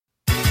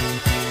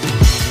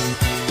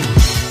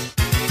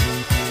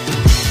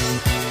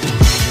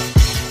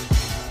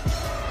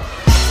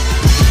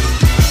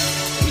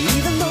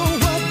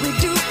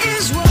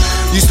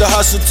Used to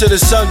hustle till the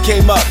sun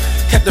came up.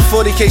 Kept the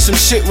 40K, some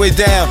shit went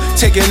down.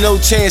 Taking no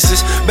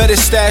chances. Better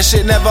stash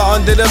it, never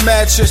under the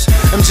mattress.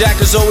 Them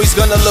jackers always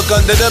gonna look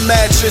under the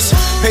mattress.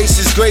 Pace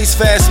is grace,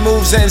 fast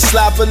moves and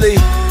sloppily.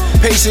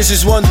 Patience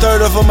is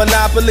 1/3 of a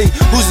monopoly.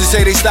 Who's to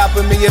say they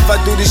stopping me if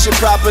I do this shit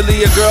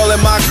properly? A girl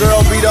and my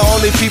girl be the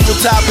only people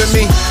topping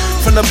me.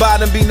 From the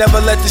bottom, be never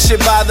let the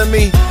shit bother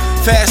me.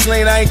 Fast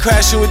lane, I ain't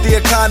crashing with the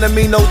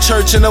economy. No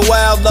church in the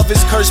wild, love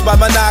is cursed by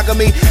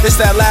monogamy. It's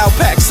that loud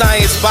pack,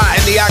 science,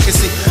 botany. I can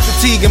see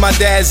fatigue in my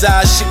dad's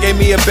eyes. Shit gave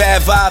me a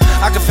bad vibe.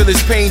 I can feel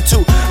his pain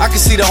too, I can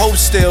see the hope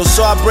still.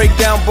 So I break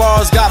down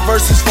bars, got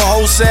verses for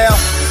wholesale.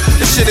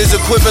 This shit is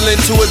equivalent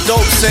to a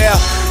dope sale.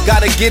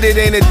 Gotta get it,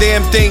 ain't a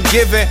damn thing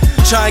given.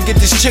 Try and get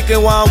this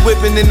chicken while I'm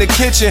whipping in the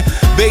kitchen.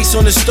 Bass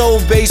on the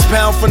stove, bass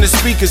pound from the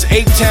speakers.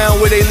 Ape Town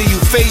where they leave you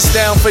face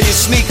down for your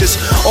sneakers.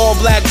 All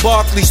black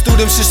Barclays, threw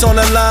them shits on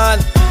the line.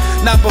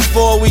 Not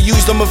before, we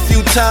used them a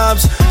few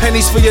times.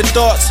 Pennies for your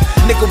thoughts,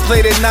 nickel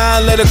plated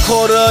 9. Let a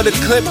quarter of the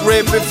clip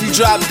rip if you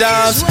drop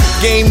dimes.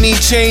 Game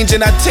need change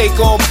and I take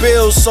on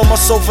bills. So my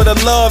soul for the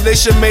love, they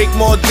should make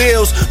more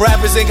deals.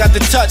 Rappers ain't got the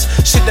touch,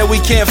 shit that we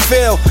can't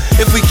feel.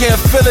 If we can't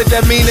feel it,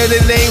 that mean that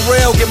it ain't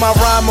real. Get my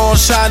rhyme on,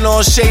 shine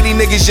on, shady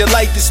niggas, you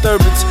like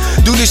disturbance.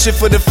 Do this shit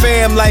for the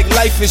fam like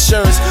life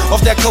insurance.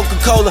 Off that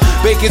Coca-Cola,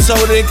 baking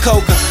soda and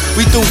coca.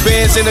 We threw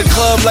bands in the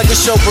club like a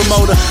show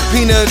promoter.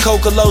 Pina and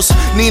Coca-Losa,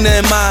 Nina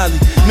and Miley.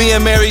 Me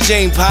and Mary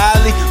Jane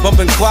Piley,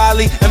 bumpin'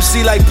 Quali,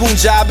 MC like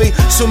Punjabi,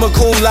 summa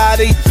cum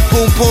laude,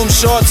 boom boom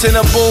shorts and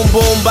a boom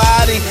boom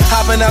body.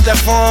 Hopping out that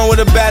foreign with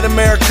a bad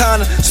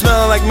Americana,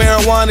 smelling like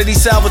marijuana,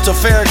 these Salvatore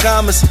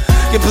Ferragamas.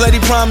 Get plenty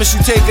promise, you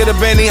take her to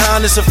Benny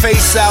Hondas, a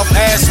face south,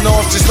 ass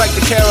north, just like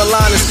the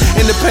Carolinas.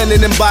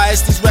 Independent and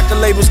biased, these record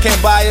labels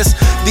can't buy us.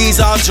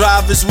 These are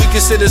drivers, we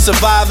consider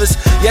survivors.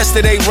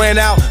 Yesterday ran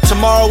out,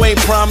 tomorrow ain't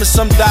promised.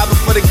 Some diving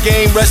for the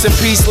game, rest in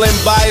peace, Len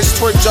Bias.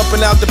 Twerk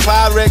jumping out the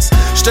Pyrex,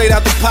 straight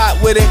out the pot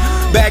with it.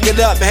 Bag it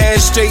up, head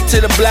straight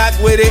to the block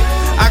with it.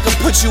 I can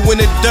put you in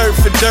the dirt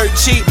for dirt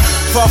cheap.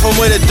 Far from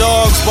where the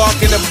dogs bark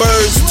and the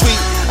birds tweet.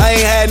 I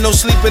ain't had no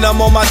sleep and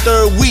I'm on my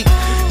 3rd week.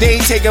 They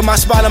ain't taking my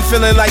spot, I'm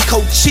feeling like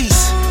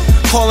Cochise.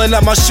 Calling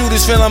up my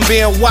shooters, feel I'm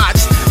being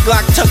watched.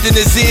 Glock tucked in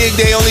the zig,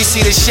 they only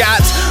see the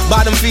shots.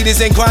 Bottom feeders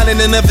ain't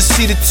grinding and never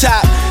see the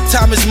top.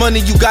 Time is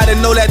money, you gotta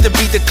know that to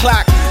beat the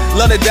clock.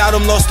 Love to doubt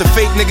them, lost the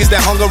fake niggas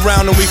that hung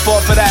around and we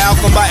fought for that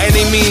outcome by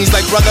any means,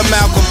 like brother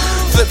Malcolm.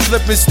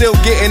 Flippin', still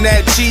getting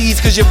that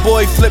cheese, cause your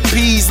boy flip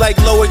peas like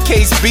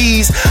lowercase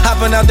b's.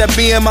 Hopping out that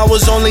BM, I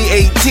was only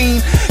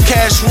 18.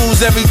 Cash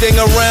rules everything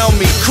around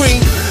me, cream.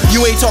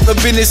 You ain't talking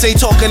business, ain't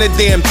talking a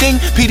damn thing.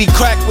 PD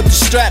crack with the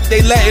strap,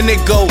 they letting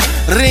it go,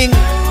 ring.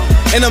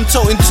 And I'm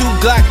toting 2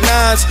 Glock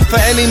 9s for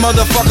any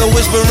motherfucker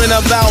whispering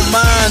about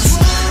mines.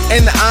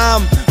 And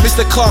I'm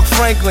Mr. Clark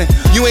Franklin.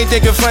 You ain't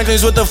thinking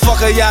Franklin's, what the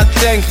fuck are y'all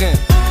thinking?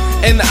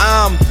 And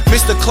I'm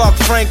Mr. Clark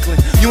Franklin.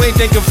 You ain't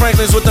thinking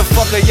Franklin's, what the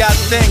fuck are y'all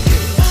thinking?